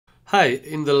Hi,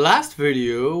 in the last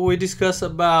video we discussed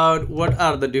about what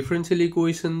are the differential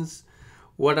equations,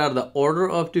 what are the order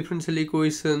of differential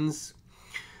equations,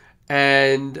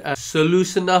 and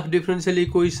solution of differential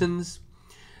equations,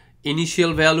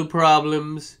 initial value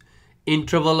problems,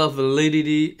 interval of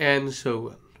validity, and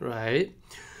so on, right?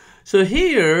 So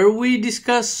here we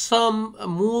discuss some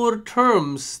more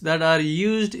terms that are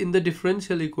used in the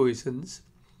differential equations.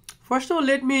 First of all,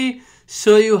 let me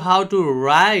show you how to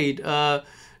write a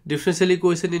differential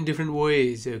equation in different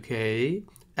ways, okay?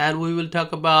 And we will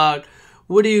talk about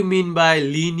what do you mean by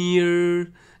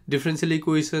linear differential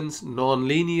equations,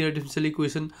 non-linear differential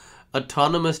equation,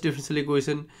 autonomous differential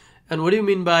equation, and what do you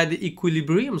mean by the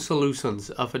equilibrium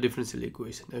solutions of a differential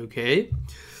equation, okay?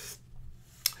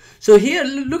 So here,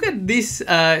 look at this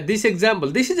this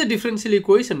example. This is a differential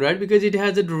equation, right? Because it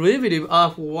has a derivative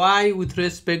of y with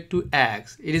respect to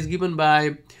x. It is given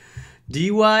by dy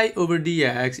over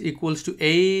dx equals to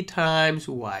a times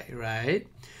y, right?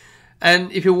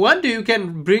 And if you want to, you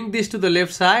can bring this to the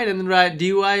left side and then write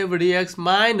dy over dx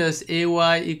minus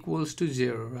ay equals to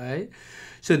 0, right?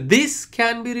 So this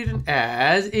can be written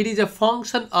as it is a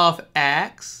function of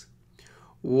x,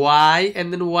 y,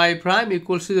 and then y prime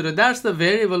equals to 0. That's the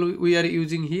variable we are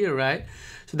using here, right?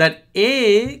 So that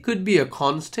a could be a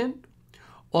constant,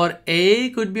 or a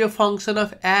could be a function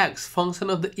of x, function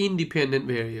of the independent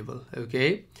variable,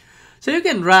 okay? So you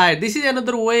can write, this is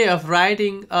another way of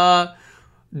writing a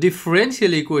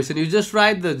differential equation. You just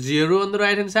write the 0 on the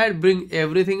right hand side, bring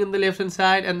everything on the left hand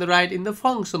side, and write in the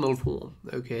functional form,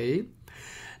 okay?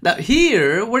 Now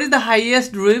here, what is the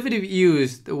highest derivative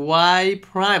used? The y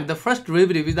prime, the first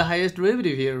derivative is the highest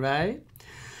derivative here, right?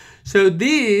 So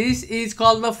this is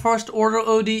called the first order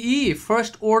ODE,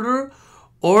 first order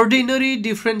ordinary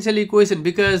differential equation,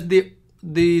 because the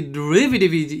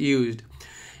derivative is used.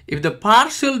 If the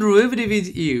partial derivative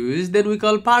is used, then we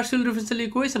call partial differential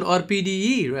equation or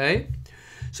PDE, right?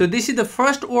 So this is the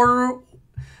first order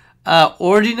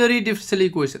ordinary differential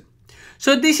equation.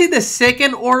 So this is the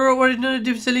second order ordinary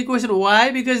differential equation. Why?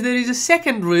 Because there is a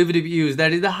second derivative used.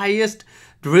 That is the highest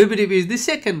derivative is the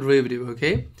second derivative,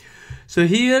 okay? So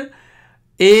here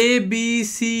a, B,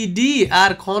 C, D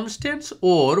are constants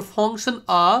or function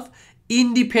of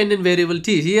independent variable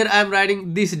t. Here I am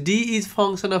writing this d is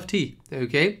function of t,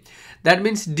 okay? That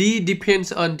means d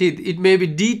depends on t. It may be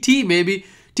dt, maybe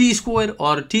t square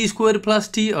or t square plus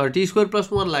t or t square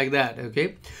plus 1, like that,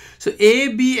 okay? So a,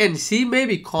 b, and c may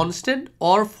be constant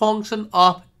or function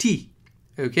of t,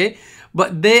 okay?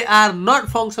 But they are not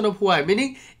function of y,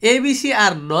 meaning a, b, c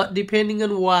are not depending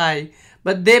on y,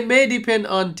 but they may depend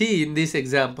on t in this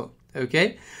example,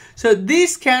 okay? So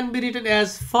this can be written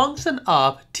as function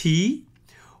of t,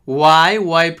 y,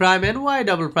 y prime, and y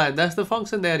double prime. That's the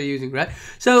function they are using, right?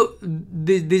 So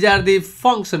these are the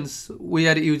functions we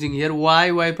are using here,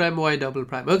 y, y prime, y double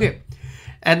prime, okay?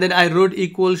 And then I wrote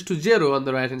equals to 0 on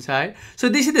the right hand side. So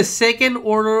this is the second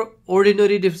order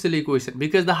ordinary differential equation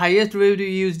because the highest derivative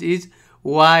used is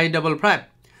y double prime.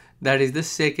 That is the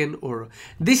second order.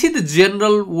 This is the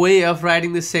general way of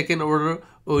writing the second order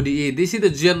ODE. This is the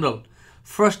general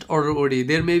first order ODE.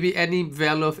 There may be any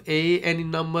value of a, any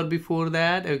number before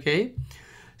that, okay?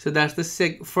 So that's the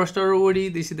first order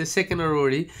ODE. This is the second order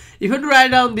ODE. If you want to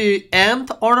write down the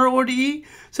nth order ODE,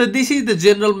 so this is the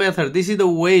general method. This is the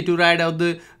way to write down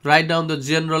the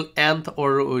general nth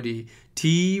order ODE.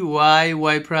 T, y,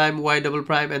 y prime, y double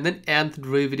prime, and then nth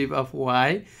derivative of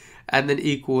y, and then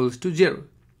equals to 0.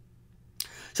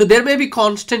 So there may be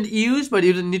constant used, but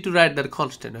you don't need to write that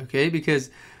constant, okay? Because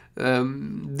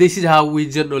this is how we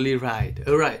generally write,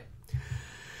 all right?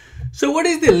 So what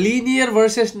is the linear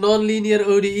versus non-linear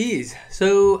ODEs?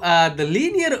 So the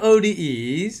linear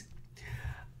ODEs,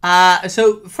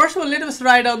 so first of all, let us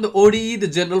write down the ODE, the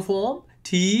general form,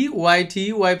 t,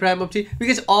 y prime of t,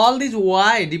 because all these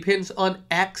y depends on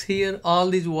x here, all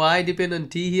these y depend on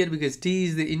t here, because t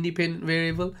is the independent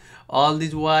variable, all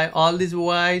these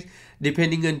y's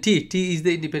depending on t is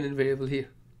the independent variable here,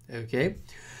 okay?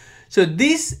 So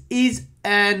this is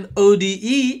an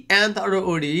ODE, nth order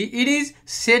ODE. It is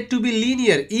said to be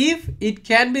linear if it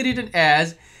can be written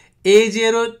as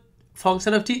a0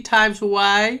 function of t times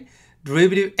y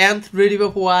derivative, nth derivative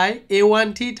of y,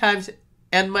 a1t times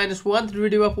n minus 1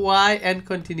 derivative of y, and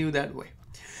continue that way.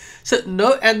 So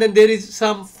no, and then there is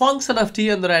some function of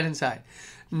t on the right hand side.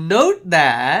 Note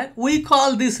that we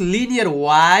call this linear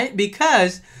y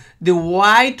because the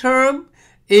y term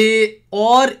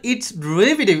or its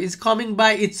derivative is coming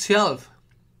by itself.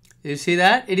 You see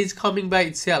that? It is coming by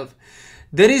itself.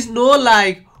 There is no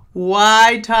like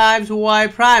y times y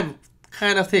prime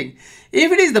kind of thing.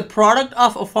 If it is the product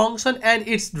of a function and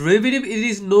its derivative, it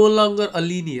is no longer a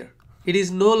linear. It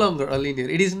is no longer a linear.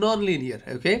 It is non-linear.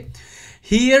 Okay.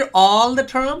 Here all the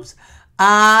terms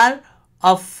are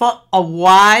a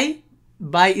y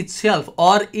by itself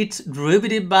or its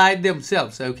derivative by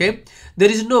themselves. Okay.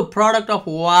 There is no product of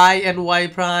y and y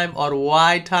prime or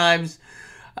y times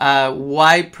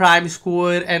y prime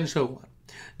square and so on.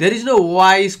 There is no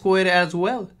y square as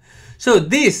well. So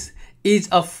this is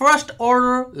a first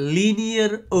order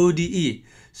linear ODE.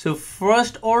 So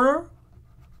first order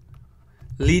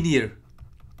linear,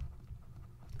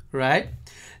 right?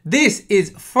 This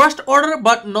is first order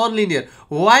but non-linear.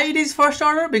 Why it is first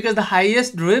order? Because the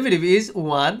highest derivative is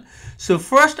 1. So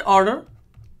first order,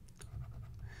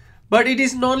 but it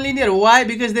is non-linear. Why?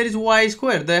 Because there is y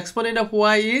squared. The exponent of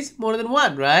y is more than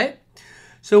 1, right?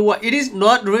 So it is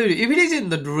not derivative. If it is in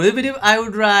the derivative, I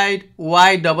would write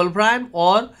y double prime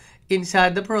or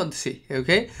inside the parenthesis.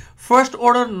 Okay. First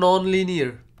order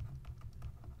non-linear.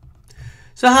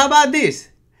 So how about this?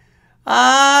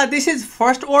 This is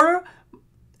first order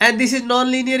and this is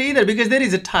non-linear either because there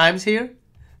is a times here.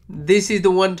 This is the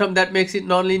one term that makes it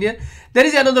non-linear. There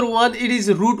is another one. It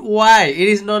is root y. It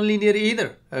is non-linear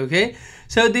either. Okay.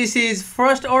 So this is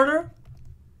first order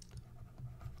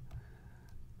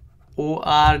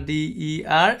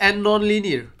ORDER and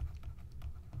non-linear.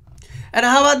 And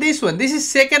how about this one? This is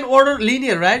second order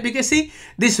linear, right? Because see,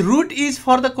 this root is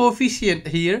for the coefficient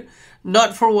here,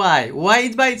 not for y. Y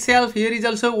is by itself. Here is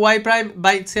also y prime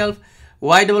by itself,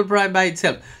 y double prime by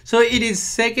itself. So it is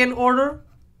second order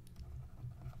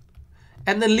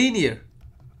and then linear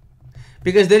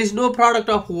because there is no product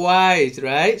of y's,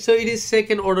 right? So it is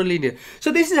second order linear.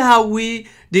 So this is how we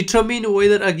determine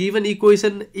whether a given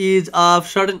equation is of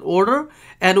certain order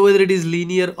and whether it is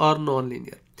linear or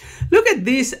non-linear. Look at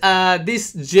this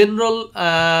this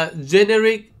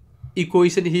generic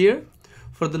equation here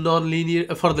for the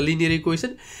linear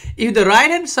equation. If the right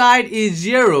hand side is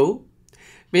 0,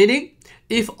 meaning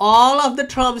if all of the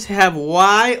terms have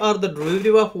y or the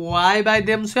derivative of y by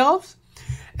themselves,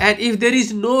 and if there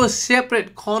is no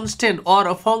separate constant or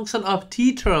a function of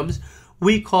t terms,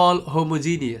 we call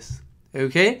homogeneous.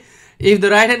 Okay. If the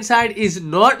right hand side is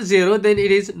not 0, then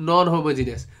it is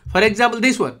non-homogeneous. For example,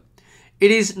 this one,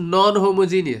 it is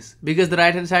non-homogeneous because the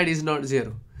right hand side is not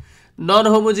 0.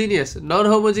 Non-homogeneous,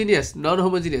 non-homogeneous,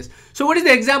 non-homogeneous. So what is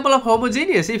the example of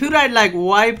homogeneous? If you write like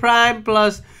y prime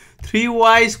plus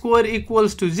 3y square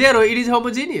equals to 0, it is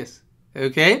homogeneous.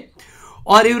 Okay.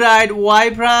 Or you write y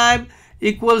prime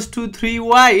equals to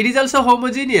 3y, it is also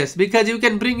homogeneous because you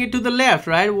can bring it to the left,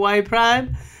 right? Y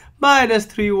prime minus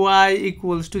 3y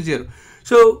equals to 0.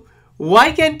 So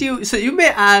why can't you, so you may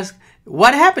ask,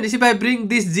 what happens if I bring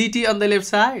this gt on the left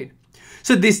side?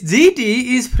 So this gt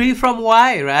is free from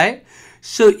y, right?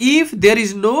 So if there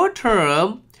is no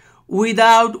term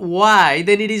without y,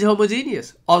 then it is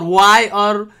homogeneous, or y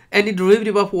or any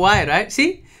derivative of y, right?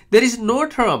 See, there is no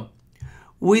term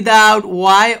without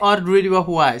y or derivative of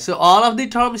y. So all of the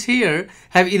terms here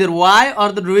have either y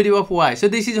or the derivative of y. So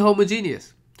this is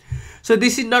homogeneous. So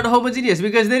this is not homogeneous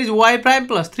because there is y prime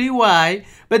plus 3y,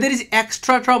 but there is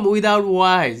extra term without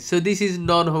y. So this is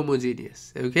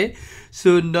non-homogeneous. Okay.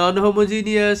 So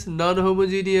non-homogeneous,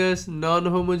 non-homogeneous,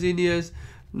 non-homogeneous,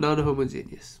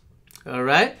 non-homogeneous. All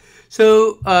right.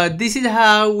 So this is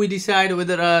how we decide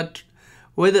whether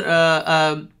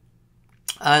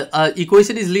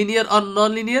equation is linear or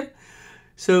non-linear.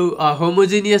 So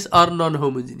homogeneous or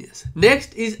non-homogeneous.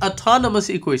 Next is autonomous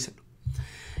equation.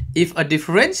 If a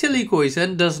differential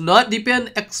equation does not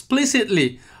depend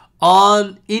explicitly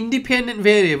on independent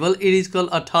variable, it is called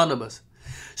autonomous.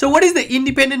 So what is the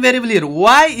independent variable here?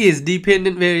 Y is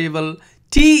dependent variable,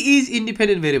 t is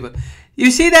independent variable.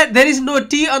 You see that there is no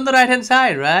t on the right hand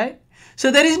side, right?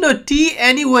 So there is no t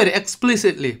anywhere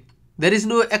explicitly. There is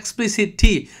no explicit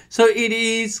t. So it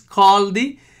is called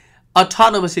the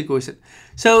autonomous equation.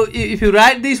 So if you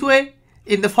write this way,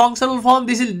 in the functional form,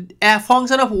 this is a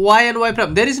function of y and y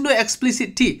prime. There is no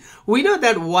explicit t. We know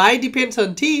that y depends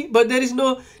on t, but there is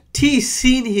no t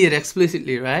seen here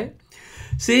explicitly, right?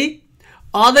 See,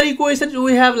 other equations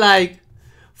we have like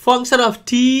function of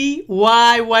t,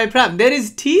 y prime. There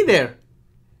is t there.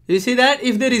 You see that?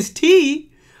 If there is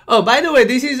t, oh, by the way,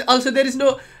 this is also, there is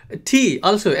no t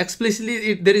also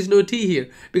explicitly, there is no t here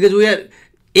because we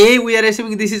are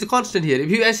assuming this is a constant here.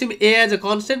 If you assume a as a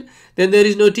constant, then there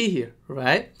is no t here,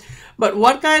 right? But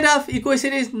what kind of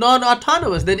equation is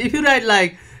non-autonomous? Then if you write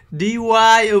like dy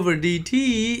over dt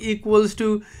equals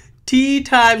to t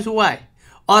times y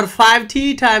or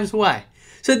 5t times y.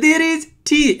 So there is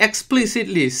t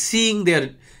explicitly seeing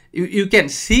there. You can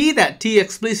see that t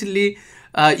explicitly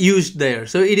used there.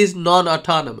 So it is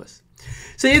non-autonomous.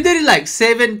 So if there is like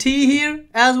 7t here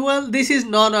as well, this is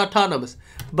non-autonomous.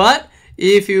 But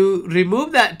if you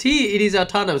remove that t, it is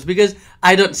autonomous because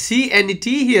I don't see any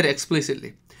t here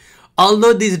explicitly.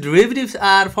 Although these derivatives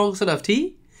are function of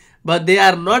t, but they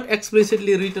are not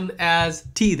explicitly written as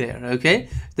t there, okay?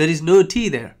 There is no t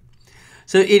there.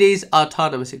 So it is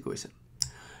autonomous equation.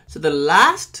 So the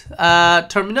last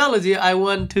terminology I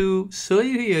want to show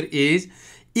you here is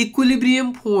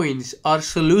equilibrium points or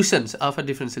solutions of a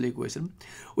differential equation.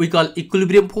 We call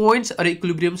equilibrium points or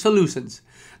equilibrium solutions.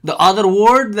 The other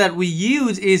word that we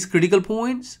use is critical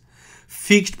points,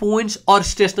 fixed points, or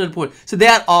stationary points. So they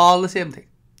are all the same thing,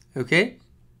 okay?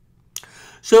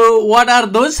 So what are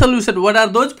those solutions? What are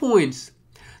those points?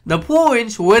 The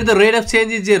points where the rate of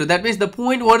change is 0. That means the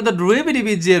point where the derivative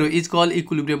is 0 is called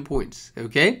equilibrium points,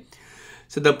 okay?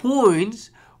 So the points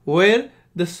where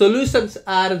the solutions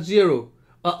are 0.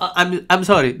 I'm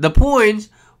sorry. The points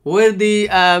where the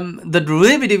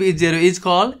derivative is 0 is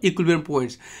called equilibrium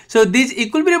points. So these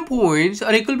equilibrium points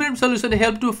or equilibrium solution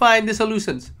help to find the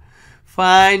solutions.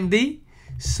 Find the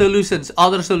solutions,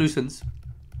 other solutions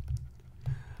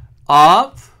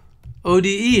of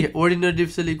ODE, ordinary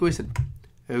differential equation.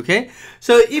 Okay.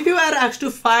 So if you are asked to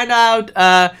find out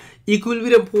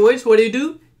equilibrium points, what you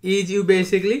do is you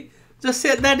basically just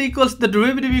set that equals the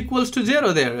derivative equals to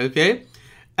 0 there. Okay.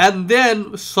 And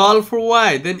then solve for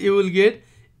y, then you will get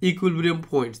equilibrium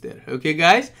points there. Okay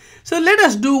guys, so let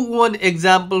us do one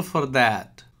example for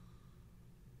that.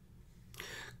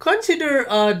 Consider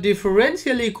a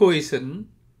differential equation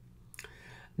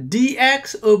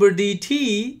dx over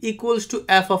dt equals to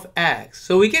f of x.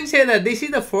 So we can say that this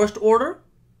is the first order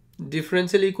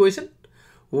differential equation.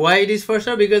 Why it is first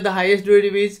order? Because the highest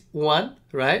derivative is 1,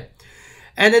 right?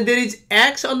 And then there is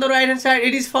x on the right hand side.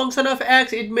 It is function of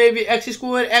x. It may be x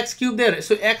squared, x cubed there.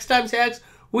 So x times x,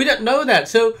 we don't know that.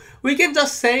 So we can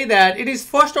just say that it is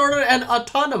first order and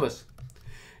autonomous.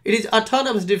 It is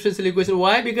autonomous differential equation.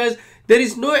 Why? Because there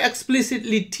is no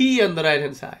explicitly t on the right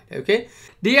hand side. Okay.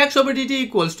 dx over dt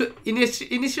equals to,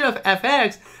 instead of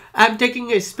fx, I'm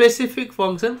taking a specific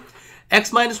function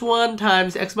x minus 1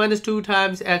 times x minus 2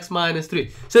 times x minus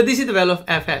 3. So this is the value of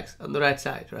fx on the right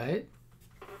side, right?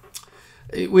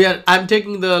 I'm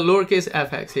taking the lowercase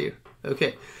fx here.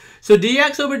 Okay. So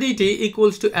dx over dt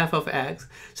equals to f of x.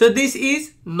 So this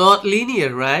is not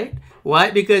linear, right?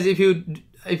 Why? Because if you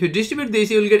distribute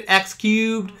this, you will get x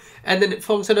cubed and then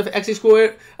function of x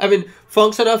squared. I mean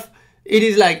function of it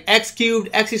is like x cubed,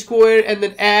 x squared, and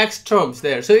then x terms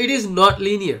there. So it is not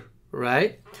linear,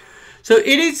 right? So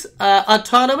it is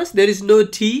autonomous. There is no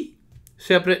t,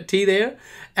 separate t there.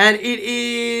 And it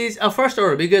is a first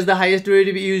order because the highest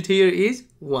derivative used here is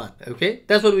 1. Okay,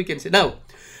 that's what we can say. Now,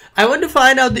 I want to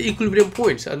find out the equilibrium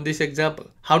points on this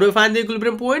example. How do I find the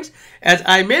equilibrium points? As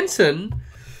I mentioned,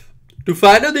 to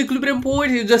find out the equilibrium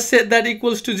point, you just set that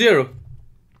equals to 0.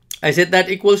 I set that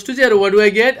equals to 0. What do I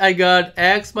get? I got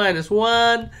x minus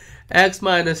 1, x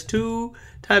minus 2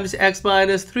 times x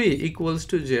minus 3 equals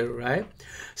to 0, right?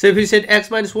 So if you set x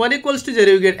minus 1 equals to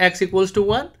 0, you get x equals to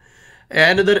 1.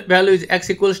 Another value is x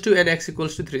equals to and x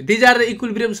equals to 3. These are the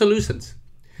equilibrium solutions.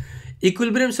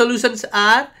 Equilibrium solutions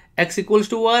are x equals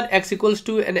to 1, x equals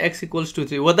to, and x equals to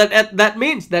 3. What that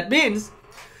means? That means,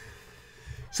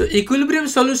 so equilibrium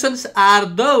solutions are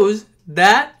those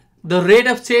that the rate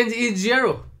of change is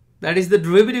 0. That is the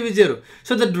derivative is 0.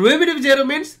 So the derivative 0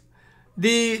 means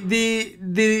the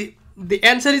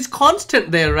answer is constant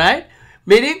there, right?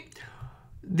 Meaning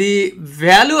the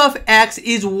value of x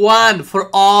is 1 for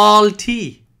all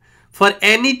t. For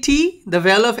any t, the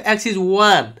value of x is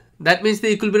 1. That means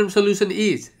the equilibrium solution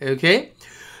is, okay?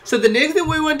 So the next thing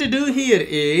we want to do here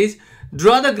is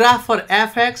draw the graph for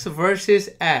fx versus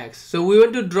x. So we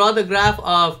want to draw the graph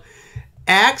of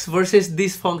x versus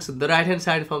this function, the right hand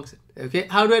side function. Okay,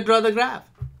 how do I draw the graph?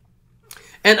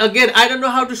 And again, I don't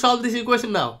know how to solve this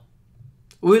equation now.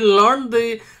 We'll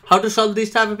learn how to solve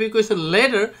this type of equation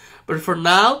later, but for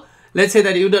now, let's say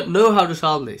that you don't know how to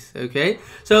solve this. Okay,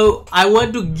 so I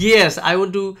want to guess, I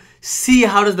want to see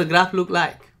how does the graph look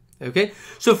like. Okay,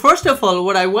 so first of all,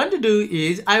 what I want to do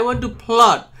is I want to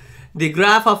plot the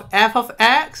graph of f of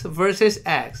x versus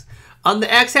x. On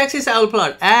the x-axis, I will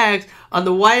plot x. On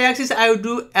the y-axis, I will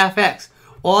do fx.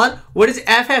 Or what is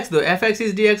fx though? Fx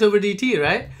is dx over dt,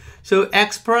 right? So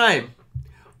x prime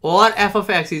or f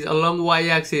of x is along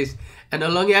y-axis, and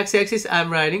along x-axis,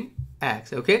 I'm writing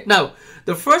x. Okay. Now,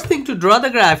 the first thing to draw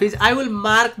the graph is I will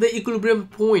mark the equilibrium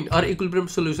point or equilibrium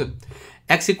solution.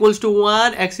 X equals to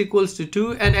 1, x equals to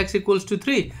 2, and x equals to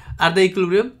 3 are the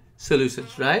equilibrium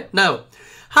solutions, right? Now,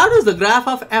 how does the graph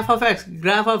of f of x,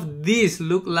 graph of this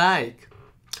look like?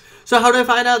 So how do I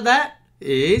find out that?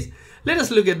 Is Let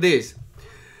us look at this.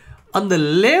 On the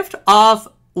left of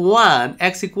 1,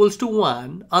 x equals to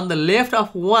 1, on the left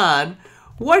of 1,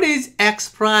 what is x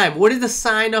prime? What is the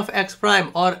sign of x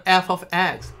prime or f of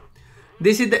x?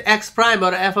 This is the x prime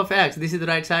or f of x. This is the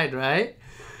right side, right?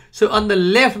 So on the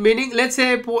left, meaning let's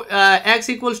say x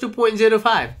equals to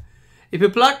 0.05. If you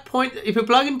plug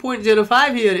in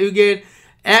 0.05 here, you get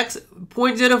x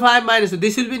 0.05 minus 2.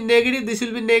 This will be negative, this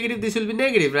will be negative, this will be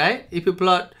negative, right? If you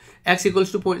plot x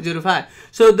equals to 0.05.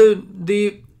 So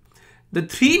the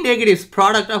three negatives,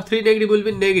 product of three negative will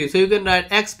be negative. So you can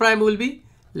write x prime will be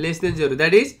less than 0.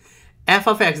 That is f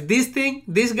of x.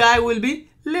 This guy will be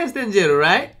less than 0,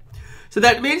 right? So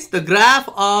that means the graph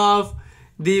of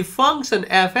the function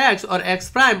fx or x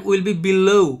prime will be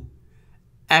below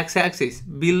x-axis,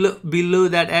 below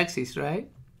that axis, right?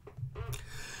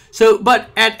 So, but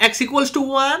at x equals to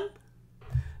 1,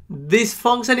 this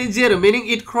function is 0, meaning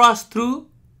it crossed through.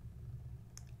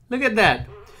 Look at that.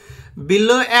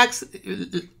 Below x,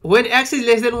 when x is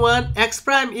less than 1, x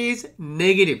prime is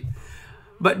negative.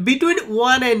 But between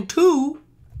 1 and 2,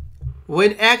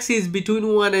 when x is between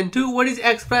 1 and 2, what is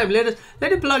x prime? Let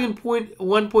me plug in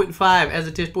 1.5 as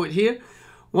a test point here.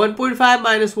 1.5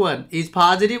 minus 1 is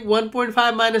positive,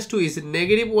 1.5 minus 2 is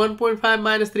negative, 1.5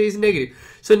 minus 3 is negative.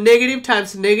 So negative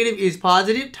times negative is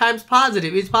positive, times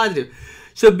positive is positive.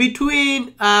 So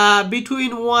between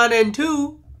 1 and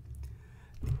 2,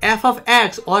 f of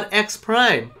x or x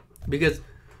prime, because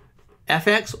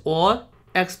fx or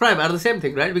x prime are the same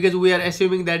thing, right? Because we are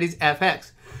assuming that is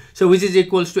fx. So which is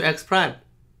equals to x prime.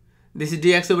 This is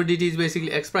dx over dt is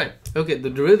basically x prime. Okay, the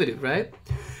derivative, right?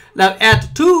 Now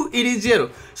at 2, it is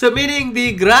 0. So meaning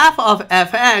the graph of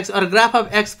fx or graph of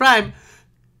x prime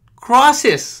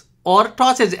crosses or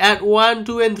touches at 1,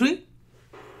 2, and 3,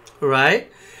 right?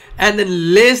 And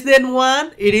then less than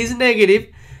 1, it is negative.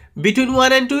 Between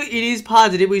 1 and 2, it is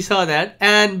positive. We saw that.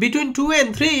 And between 2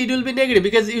 and 3, it will be negative,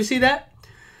 because you see that?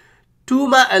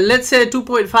 Let's say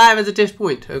 2.5 as a test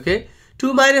point, okay?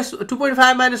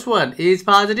 2.5 minus 1 is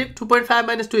positive, 2.5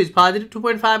 minus 2 is positive,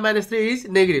 2.5 minus 3 is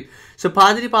negative. So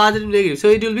positive, positive, negative. So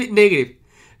it will be negative,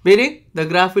 meaning the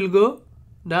graph will go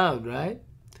down, right?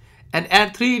 And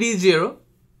at 3 it is 0,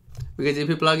 because if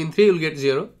you plug in 3 you will get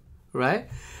 0, right?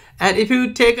 And if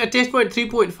you take a test point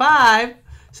 3.5,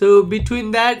 so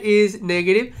between that is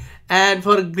negative. And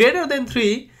for greater than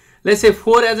 3, let's say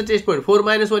 4 as a test point. 4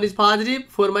 minus 1 is positive,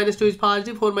 4 minus 2 is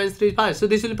positive, 4 minus 3 is positive. So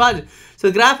this will be positive. So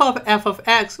the graph of f of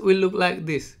x will look like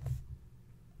this.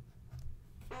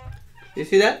 You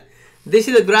see that? This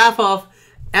is the graph of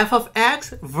f of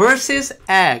x versus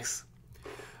x.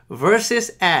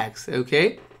 Versus x,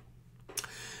 okay?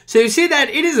 So you see that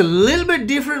it is a little bit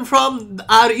different from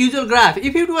our usual graph.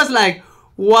 If it was like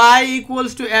y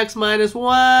equals to x minus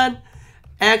 1,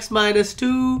 x minus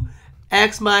 2,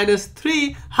 x minus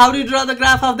 3, how do you draw the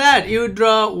graph of that? You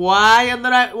draw y on the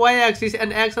right y-axis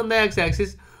and x on the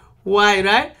x-axis, y,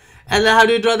 right? And then how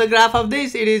do you draw the graph of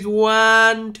this? It is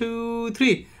 1, 2,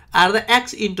 3 are the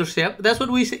x-intercept. That's what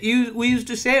we used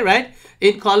to say, right?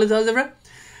 In college algebra.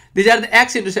 These are the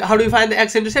x-intercept. How do you find the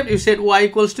x-intercept? You said y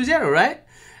equals to 0, right?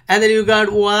 And then you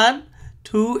got 1,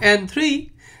 2, and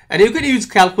 3. And you can use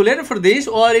calculator for this,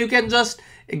 or you can just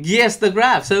guess the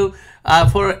graph. So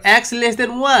for x less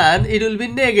than 1, it will be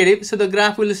negative. So the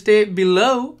graph will stay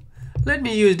below. Let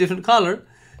me use different color.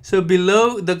 So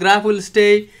below, the graph will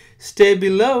stay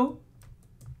below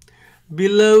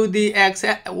the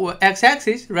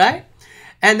x-axis, right?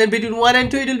 And then between 1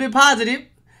 and 2, it will be positive.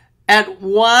 At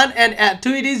 1 and at 2,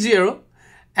 it is 0.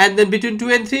 And then between 2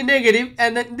 and 3, negative.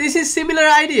 And then this is similar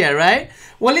idea, right?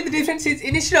 Only the difference is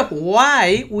instead of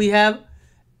y, we have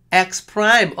x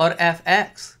prime or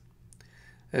fx.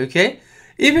 Okay?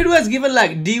 If it was given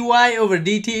like dy over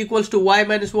dt equals to y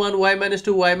minus 1, y minus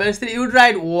 2, y minus 3, you would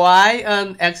write y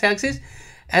on x-axis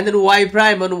and then y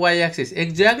prime on y-axis.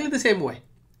 Exactly the same way.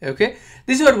 Okay?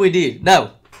 This is what we did.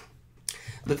 Now,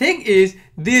 the thing is,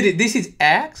 this is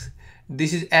x,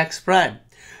 this is x prime.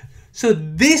 So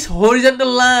this horizontal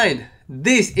line,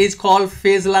 this is called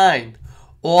phase line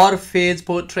or phase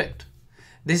portrait.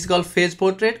 This is called phase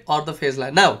portrait or the phase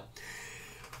line. Now,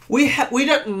 we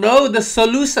don't know the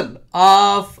solution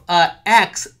of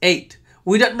x8.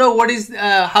 We don't know what is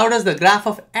how does the graph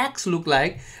of x look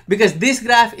like, because this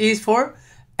graph is for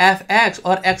fx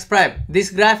or x prime.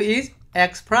 This graph is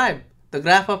x prime, the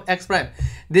graph of x prime.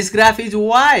 This graph is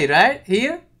y, right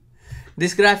here.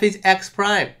 This graph is x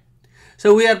prime.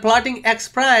 So we are plotting x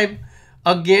prime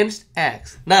against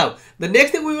x. Now, the next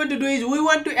thing we want to do is we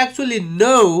want to actually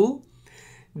know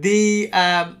we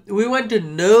want to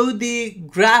know the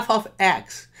graph of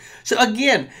x. So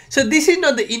again, so this is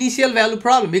not the initial value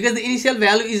problem because the initial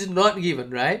value is not given,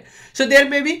 right? So there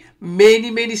may be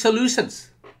many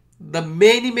solutions, the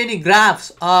many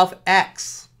graphs of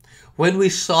x. When we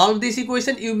solve this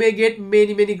equation, you may get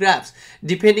many graphs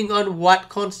depending on what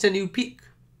constant you pick.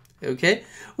 Okay,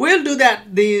 we'll do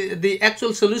that, the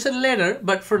actual solution later,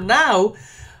 but for now,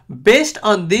 based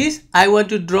on this, I want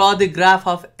to draw the graph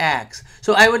of x.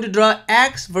 So I want to draw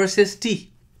x versus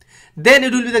t. Then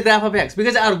it will be the graph of x,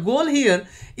 because our goal here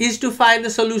is to find the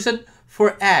solution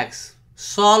for x,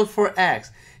 solve for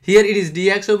x. Here it is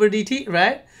dx over dt,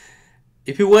 right?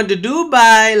 If you want to do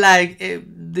by like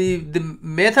the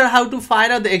method how to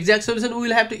find out the exact solution, we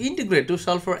will have to integrate to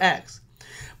solve for x.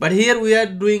 But here we are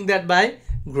doing that by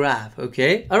graph.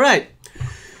 Okay, all right.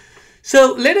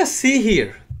 So let us see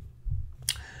here.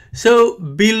 So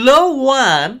below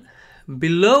 1,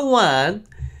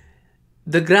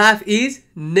 the graph is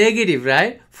negative,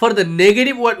 right? For the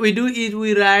negative, what we do is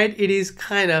we write it is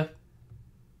kind of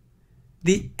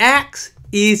the x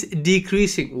is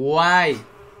decreasing. Why?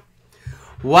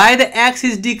 Why the x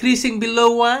is decreasing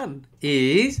below 1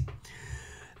 is,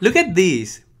 look at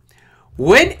this.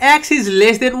 When x is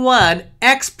less than 1,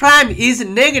 x prime is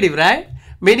negative, right?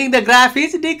 Meaning the graph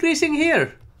is decreasing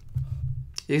here.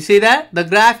 You see that? The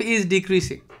graph is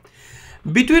decreasing.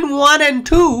 Between 1 and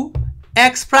 2,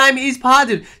 x prime is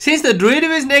positive. Since the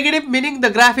derivative is negative, meaning the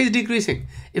graph is decreasing.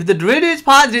 If the derivative is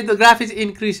positive, the graph is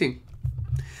increasing.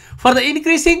 For the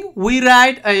increasing, we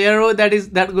write an arrow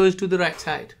that goes to the right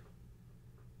side.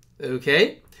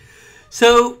 Okay,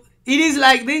 so it is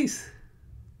like this.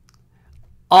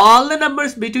 All the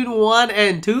numbers between 1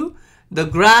 and 2, the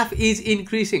graph is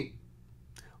increasing.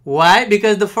 Why?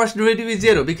 Because the first derivative is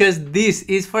 0. Because this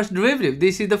is first derivative.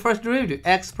 This is the first derivative,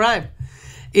 x prime.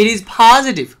 It is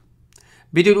positive.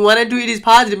 Between 1 and 2, it is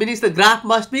positive. Means the graph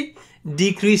must be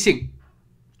decreasing.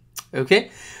 Okay.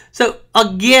 So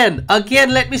again,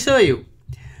 let me show you.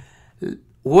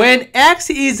 When x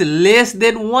is less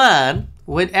than 1,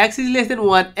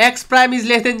 x prime is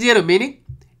less than 0, meaning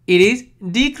it is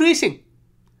decreasing.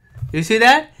 You see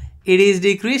that? It is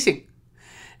decreasing.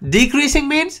 Decreasing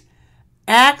means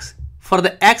x, for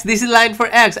the x, this is line for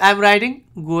x, I'm writing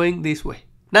going this way.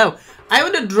 Now, I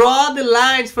want to draw the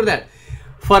lines for that.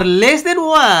 For less than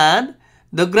 1,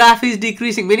 the graph is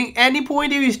decreasing, meaning any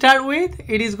point you start with,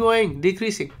 it is going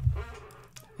decreasing.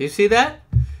 You see that?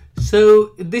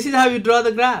 So, this is how you draw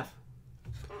the graph.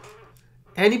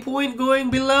 Any point going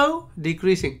below,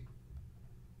 decreasing.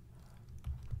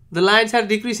 The lines are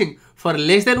decreasing. For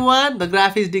less than 1, the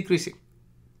graph is decreasing.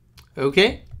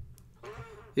 Okay?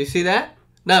 You see that?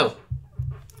 Now,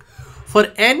 for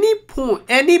any point,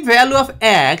 any value of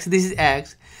x, this is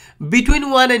x, between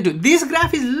 1 and 2, this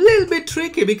graph is a little bit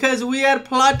tricky because we are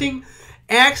plotting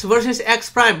x versus x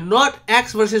prime, not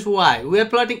x versus y. We are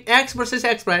plotting x versus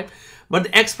x prime, but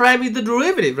the x prime is the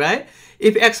derivative, right?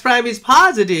 If x prime is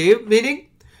positive, meaning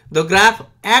the graph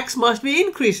x must be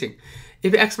increasing.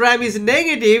 If x prime is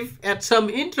negative at some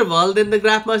interval, then the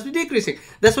graph must be decreasing.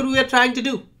 That's what we are trying to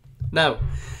do. Now,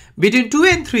 between 2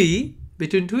 and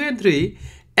 3,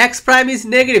 x prime is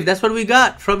negative. That's what we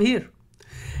got from here.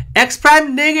 X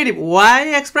prime negative. Why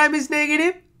x prime is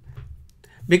negative?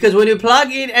 Because when you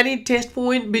plug in any test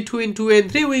point between 2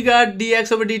 and 3, we got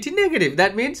dx over dt negative.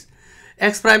 That means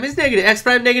x prime is negative. X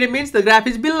prime negative means the graph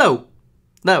is below.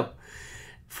 Now,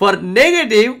 for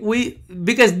negative,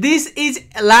 because this is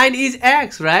line is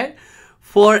x, right?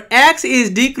 For x is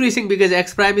decreasing because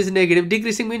x prime is negative.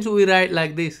 Decreasing means we write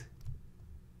like this.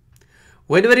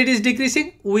 Whenever it is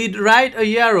decreasing, we write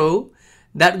a arrow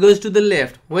that goes to the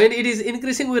left. When it is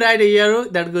increasing, we write a arrow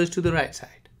that goes to the right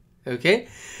side. Okay.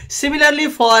 Similarly,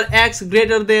 for x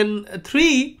greater than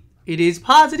 3, it is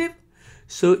positive.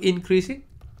 So increasing.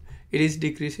 It is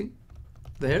decreasing.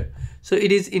 There. So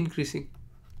it is increasing.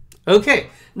 Okay.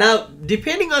 Now,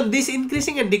 depending on this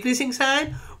increasing and decreasing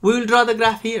sign, we will draw the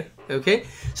graph here. Okay.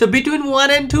 So between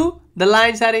 1 and 2, the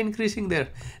lines are increasing there.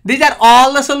 These are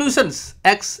all the solutions,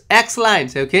 x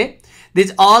lines. Okay.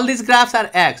 All these graphs are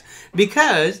x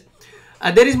because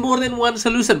there is more than one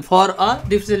solution for a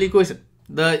differential equation.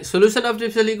 The solution of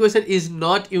differential equation is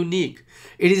not unique.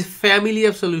 It is family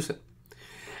of solution.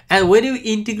 And when you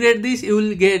integrate this, you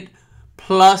will get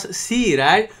plus c,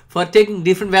 right? For taking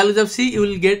different values of c, you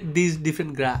will get these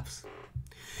different graphs.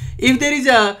 If there is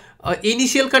a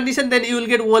initial condition, then you will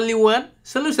get only one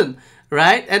solution,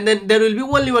 right? And then there will be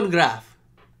only one graph.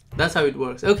 That's how it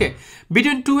works. Okay.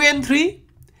 Between 2 and 3,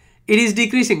 it is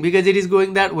decreasing because it is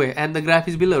going that way and the graph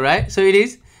is below, right? So it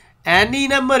is any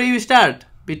number you start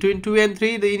between 2 and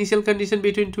 3, the initial condition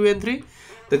between 2 and 3,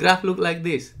 the graph look like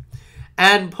this.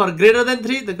 And for greater than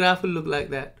 3, the graph will look like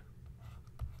that.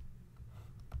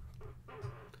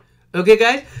 Okay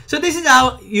guys, so this is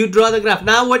how you draw the graph.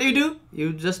 Now what you do?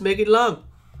 You just make it long,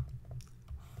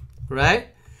 right?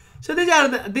 So these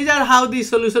are how the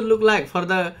solution look like for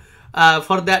the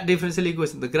for that differential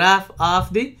equation, the graph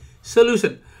of the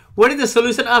solution. What is the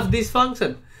solution of this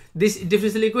function, this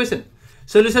differential equation?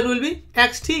 Solution will be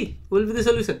xt, will be the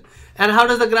solution. And how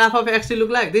does the graph of xt look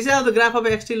like? This is how the graph of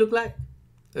xt look like.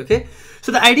 Okay,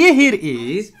 so the idea here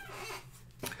is,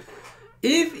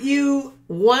 if you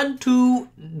want to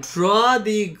draw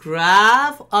the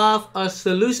graph of a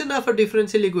solution of a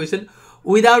differential equation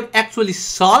without actually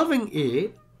solving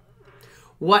it,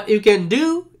 what you can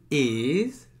do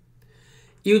is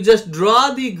you just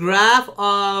draw the graph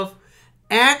of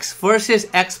x versus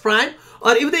x prime.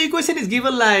 Or if the equation is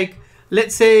given like,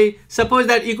 let's say, suppose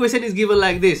that equation is given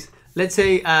like this. Let's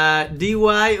say dy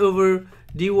over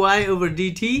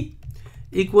dt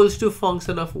equals to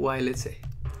function of y, let's say.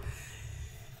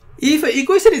 If an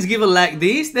equation is given like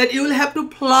this, then you will have to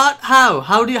plot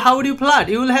how do you plot?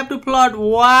 You will have to plot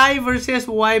y versus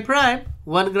y prime,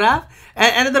 one graph,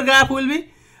 and another graph will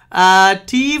be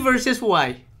t versus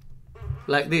y,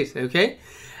 like this, okay?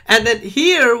 And then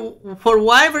here, for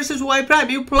y versus y prime,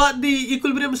 you plot the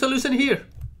equilibrium solution here.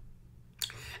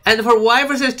 And for y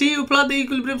versus t, you plot the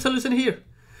equilibrium solution here.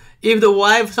 If the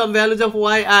y, some values of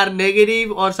y are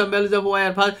negative or some values of y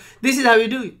are positive, this is how you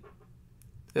do it,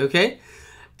 okay?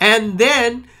 And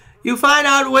then you find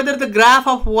out whether the graph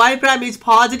of y prime is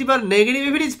positive or negative.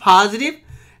 If it is positive,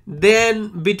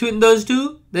 then between those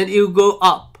two, then you go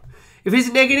up. If it's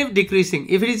negative, decreasing.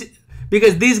 If it is,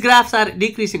 because these graphs are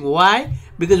decreasing. Why?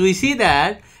 Because we see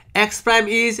that x prime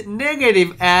is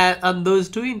negative on those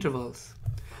two intervals.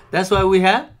 That's why we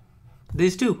have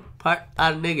these two part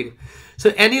are negative.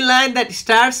 So any line that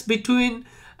starts between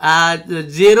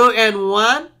 0 and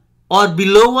 1 or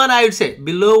below 1, I would say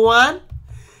below 1,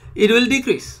 it will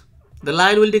decrease. The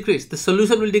line will decrease. The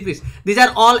solution will decrease. These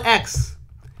are all x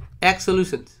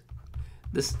solutions.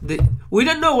 We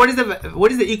don't know what is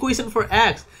the equation for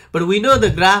x, but we know the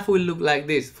graph will look like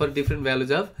this for different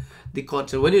values of the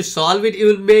constant. When you solve it, you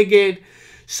will make it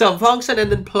some function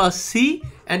and then plus c,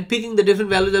 and picking the different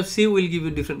values of c will give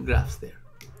you different graphs there.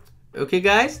 Okay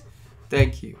guys,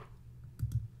 thank you.